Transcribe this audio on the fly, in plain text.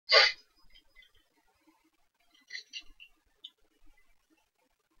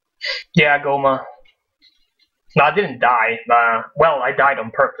Yeah, Goma. No, I didn't die. Well, I died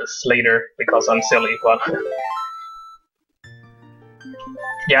on purpose later because I'm silly, but...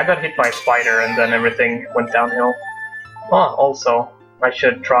 yeah, I got hit by a spider and then everything went downhill. Oh, also, I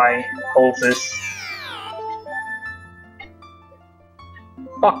should try Holz's.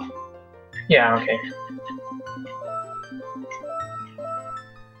 Fuck. Yeah, okay.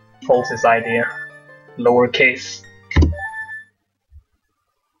 Holz's idea. Lowercase.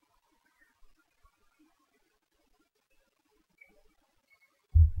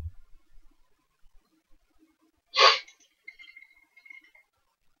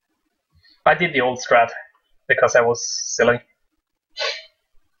 I did the old strat because I was silly.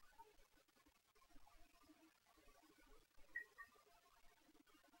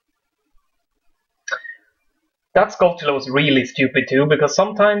 That sculpture was really stupid too, because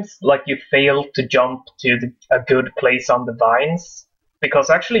sometimes like you fail to jump to a good place on the vines, because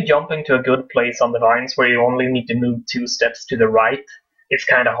actually jumping to a good place on the vines where you only need to move 2 steps to the right is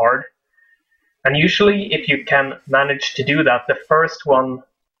kind of hard. And usually if you can manage to do that, the first one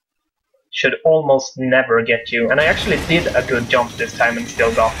should almost never get you. And I actually did a good jump this time and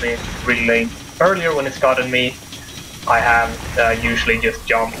still got me really late. Earlier when it's gotten me, I have usually just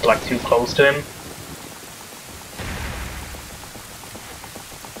jumped like too close to him.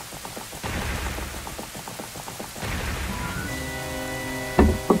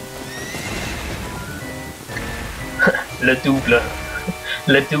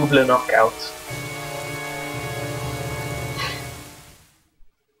 Le double knockout.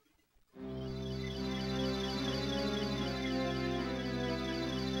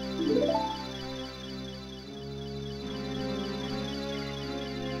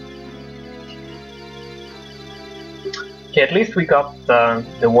 Okay, at least we got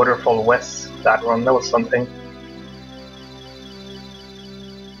the waterfall west that run. That was something.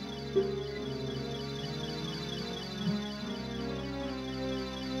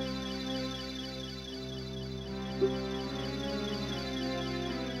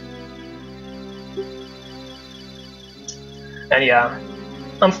 And yeah,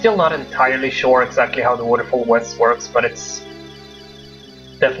 I'm still not entirely sure exactly how the waterfall west works, but it's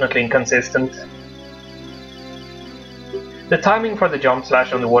definitely inconsistent. The timing for the jump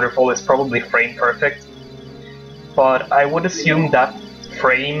slash on the waterfall is probably frame perfect, but I would assume that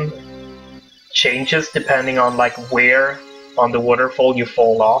frame changes depending on like where on the waterfall you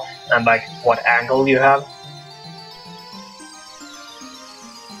fall off and like what angle you have.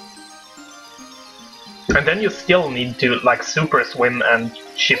 And then you still need to like super swim and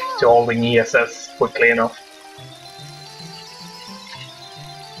shift to holding ESS quickly enough.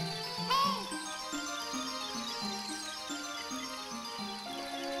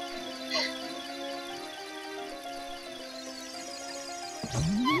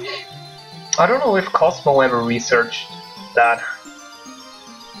 I don't know if Cosmo ever researched that.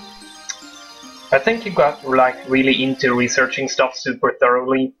 I think he got like really into researching stuff super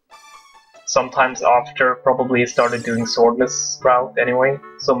thoroughly. Sometimes after probably he started doing swordless route anyway,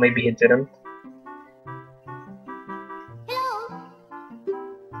 so maybe he didn't.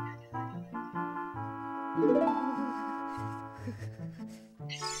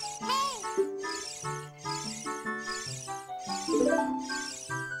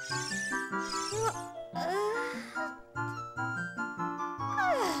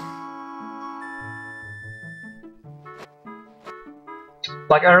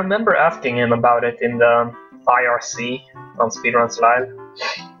 Like, I remember asking him about it in the IRC on Speedruns Live,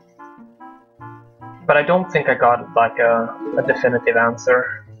 but I don't think I got like a definitive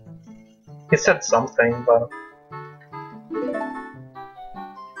answer. He said something, but...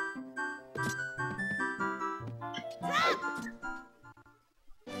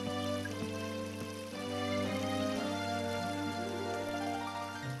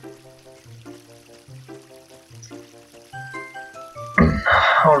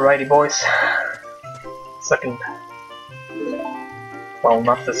 Alrighty, boys. Second. Well,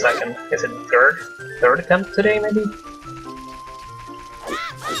 not the second. Is it third? Third attempt today, maybe?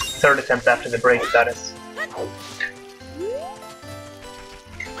 Third attempt after the break, that is.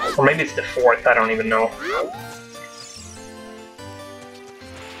 Or maybe it's the fourth, I don't even know.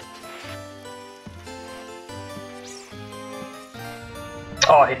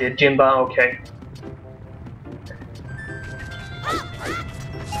 Oh, he did Jimba, okay.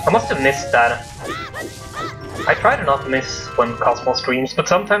 I must have missed that. I try to not miss when Cosmo streams, but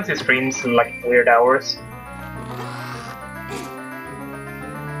sometimes he streams in like weird hours.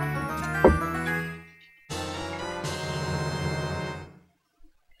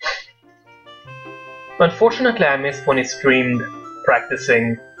 Unfortunately, I missed when he streamed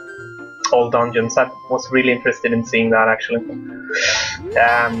practicing all dungeons. I was really interested in seeing that actually.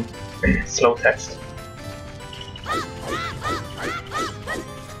 Slow text.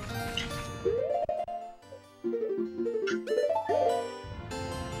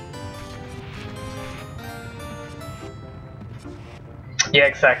 Yeah,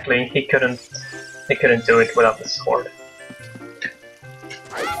 exactly. He couldn't do it without the sword.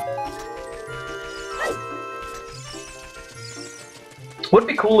 Would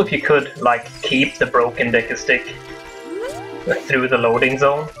be cool if you could, like, keep the broken Deku Stick through the loading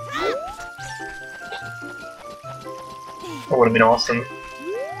zone. That would have been awesome.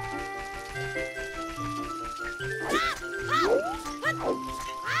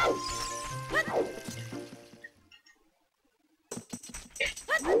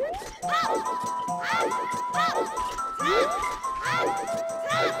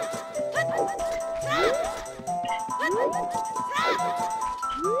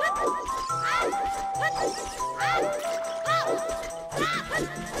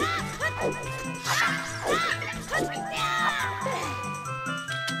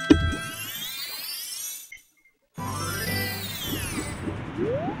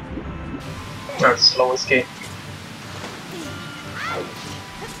 Or slow escape.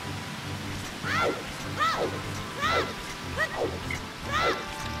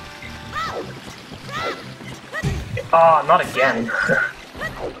 Ah, not again.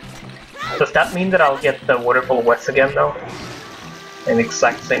 Does that mean that I'll get the Waterfall West again though? An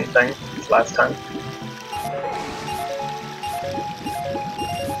exact same thing as last time.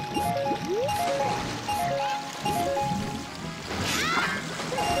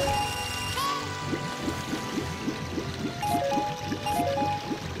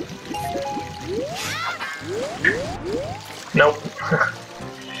 Nope.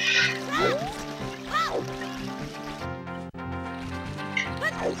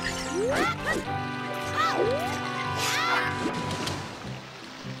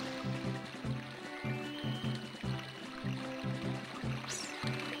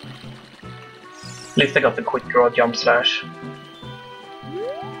 At least I got the quick draw jump slash.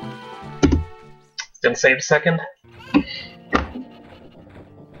 Still save a second.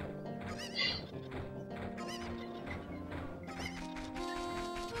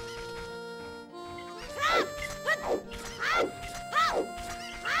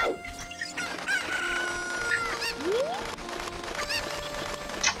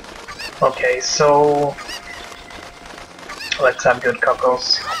 Okay, so let's have good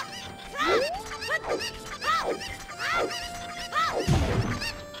cuckoos.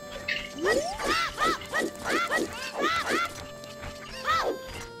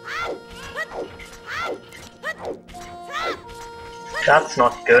 That's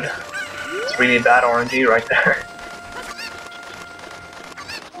not good. It's really bad RNG right there.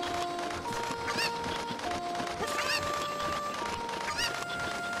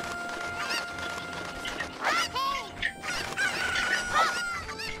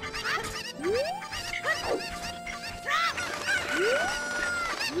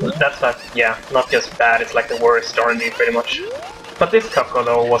 That's not, yeah, not just bad, it's like the worst RNG pretty much. But this Cucko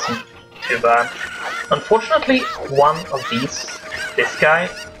though wasn't too bad. Unfortunately, one of these, this guy,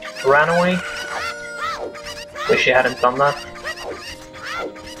 ran away. Wish he hadn't done that.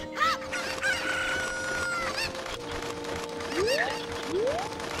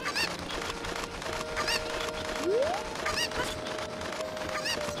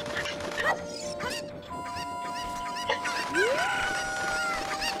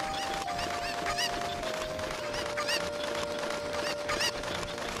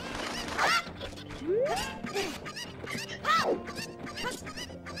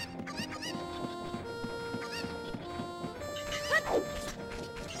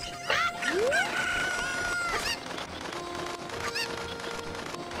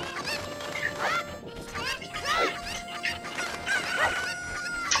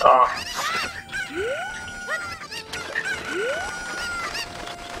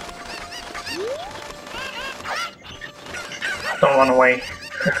 Don't run away.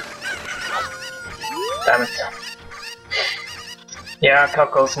 Damn it. Yeah,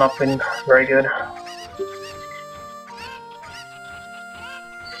 Cucko's not been very good.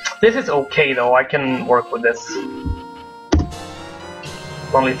 This is okay though, I can work with this.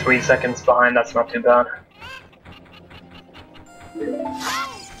 Only 3 seconds behind, that's not too bad.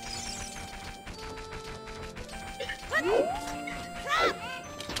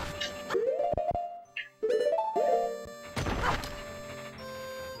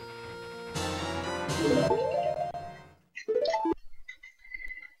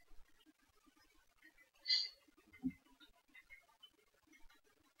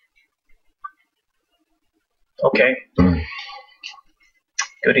 Okay.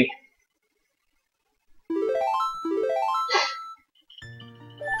 Goody.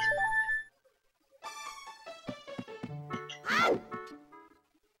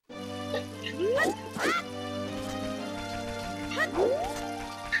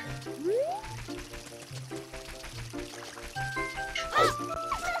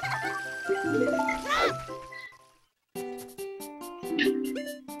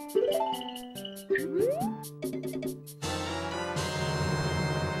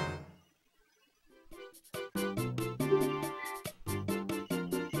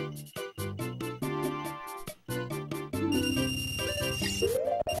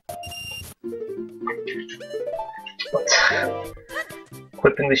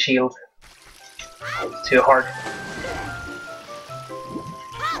 Equipping the shield. Too hard.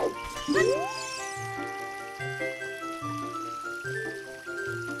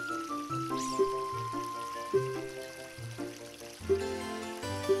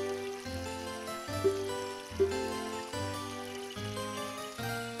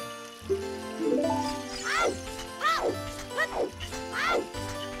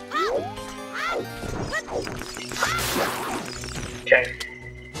 Okay.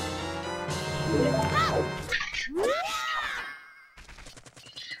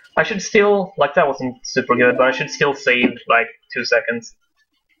 I should still, like that wasn't super good, but I should still save like 2 seconds.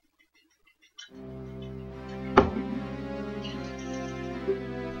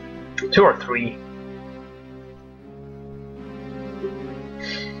 Two or three.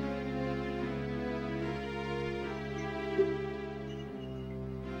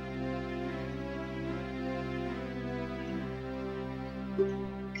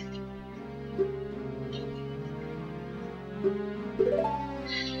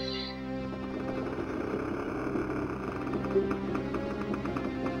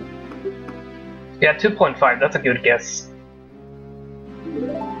 Yeah, 2.5, that's a good guess.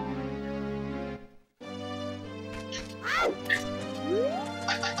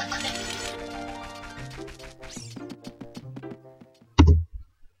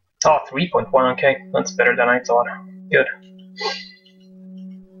 Oh, 3.1, okay. That's better than I thought. Good.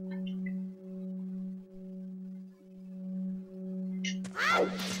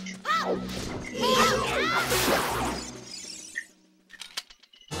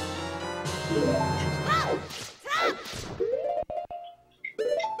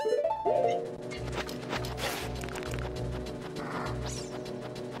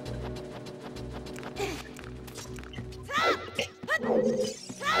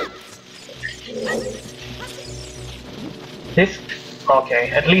 This...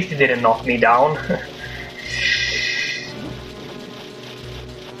 okay, at least it didn't knock me down.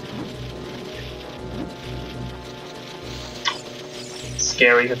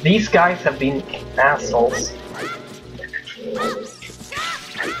 Scary, but these guys have been assholes.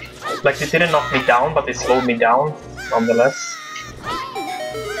 Like, they didn't knock me down, but they slowed me down, nonetheless.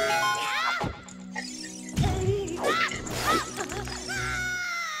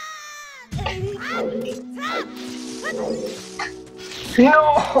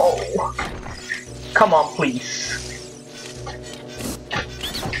 No! Come on, please.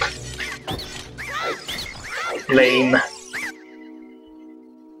 Lame.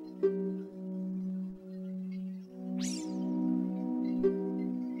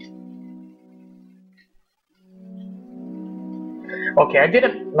 Okay, I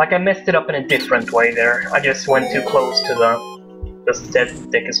didn't, like I messed it up in a different way there. I just went too close to the dead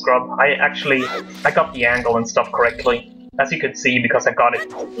Deku Scrub. I got the angle and stuff correctly. As you could see, because I got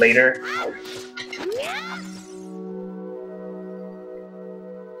it later.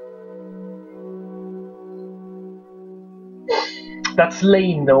 That's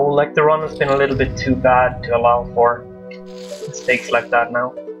lame though, like the run has been a little bit too bad to allow for mistakes like that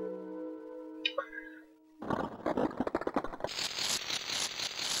now.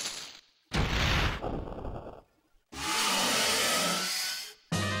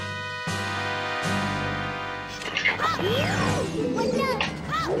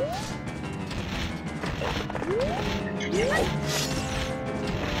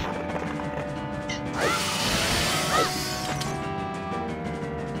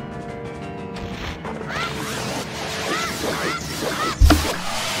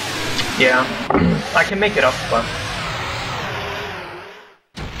 Yeah, I can make it up, but...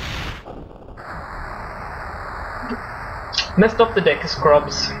 messed up the Deku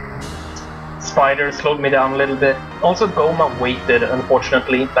Scrubs. Spider slowed me down a little bit. Also Goma waited,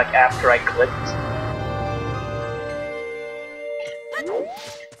 unfortunately, like after I clicked.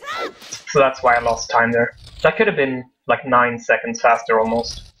 So that's why I lost time there. That could have been like 9 seconds faster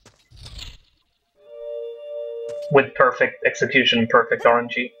almost. with perfect execution, perfect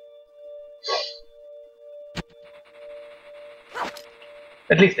RNG.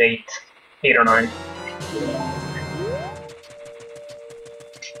 At least 8 or 9.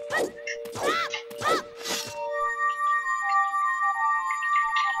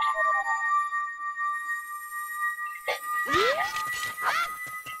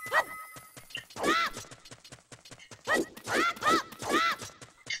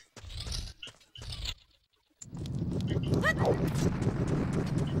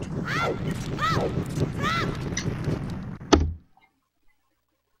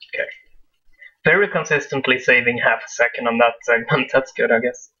 Okay. Very consistently saving half a second on that segment, that's good, I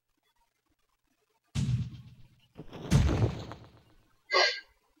guess.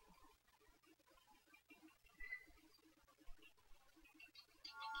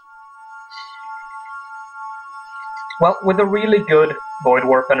 Well, with a really good Void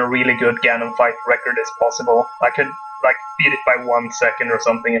Warp and a really good Ganon fight record is possible. I could, like, beat it by 1 second or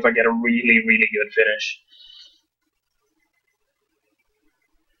something if I get a really, really good finish.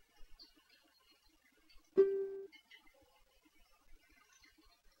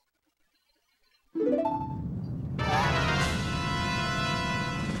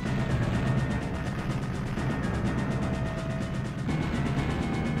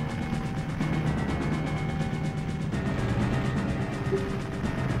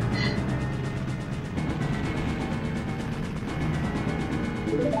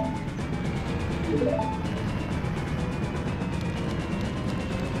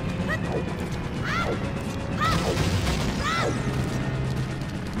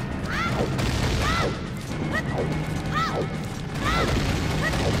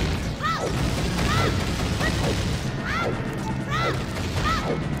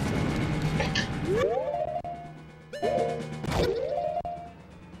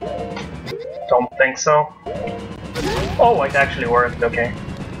 Don't think so. Oh, it actually worked, okay.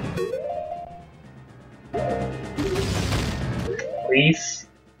 Please.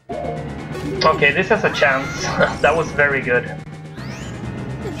 Okay, this has a chance. That was very good.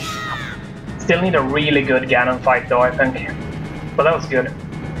 Still need a really good Ganon fight though, I think. But that was good.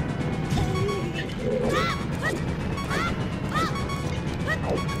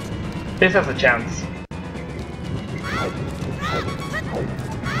 This has a chance.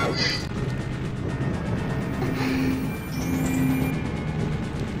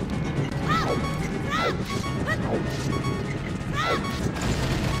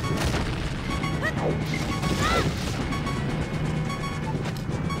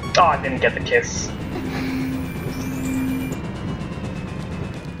 Oh, I didn't get the kiss.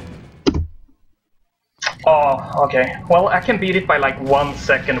 Oh, okay. Well, I can beat it by like 1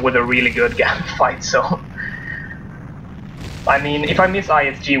 second with a really good Ganon fight, so... I mean, if I miss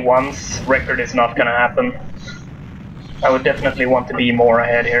ISG once, record is not gonna happen. I would definitely want to be more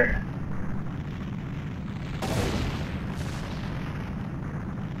ahead here.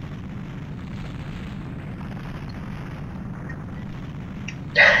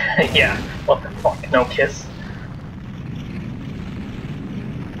 Yeah, what the fuck, no kiss.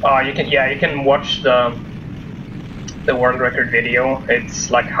 Oh, you can watch the world record video.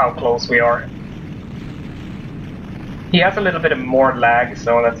 It's like how close we are. He has a little bit of more lag,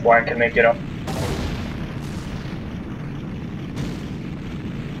 so that's why I can make it up.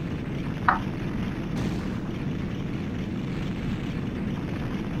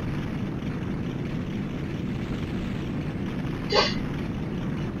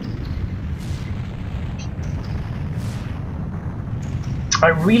 I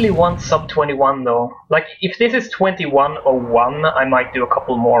really want sub 21 though. Like, if this is 21:01, I might do a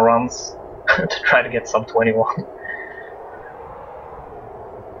couple more runs to try to get sub 21.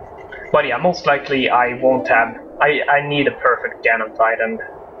 But yeah, most likely I won't have... I need a perfect Ganon fight, and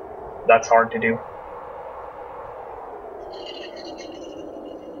that's hard to do.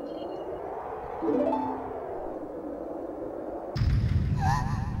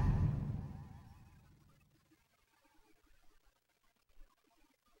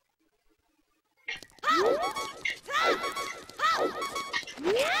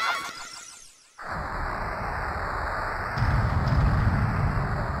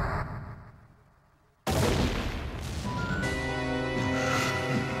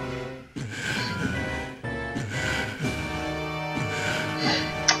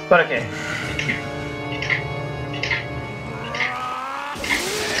 But okay.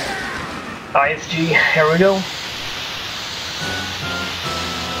 ISG, here we go.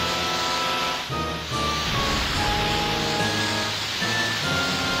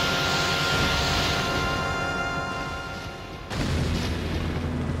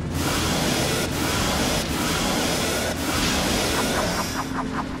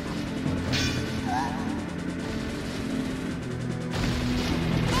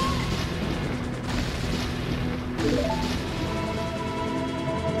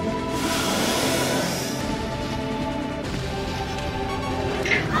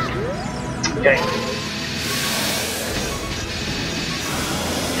 Okay.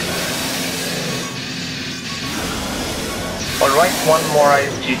 Alright, one more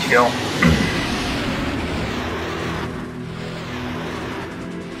ISG to go.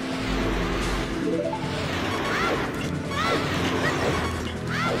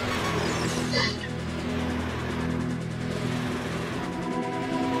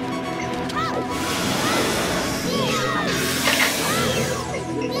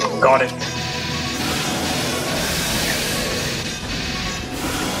 Got it.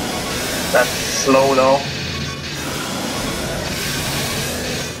 That's slow though.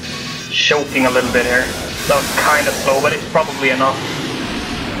 Choking a little bit here. That was kind of slow, but it's probably enough.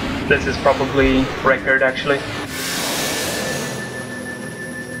 This is probably record actually.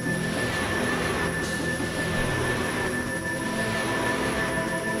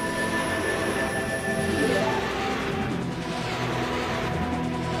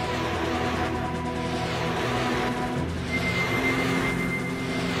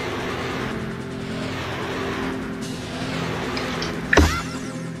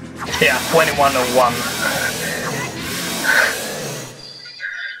 Yeah, 2101.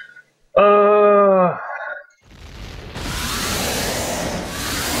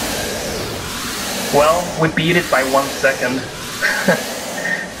 Well, we beat it by 1 second.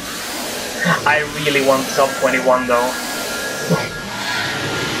 I really want sub 21 though.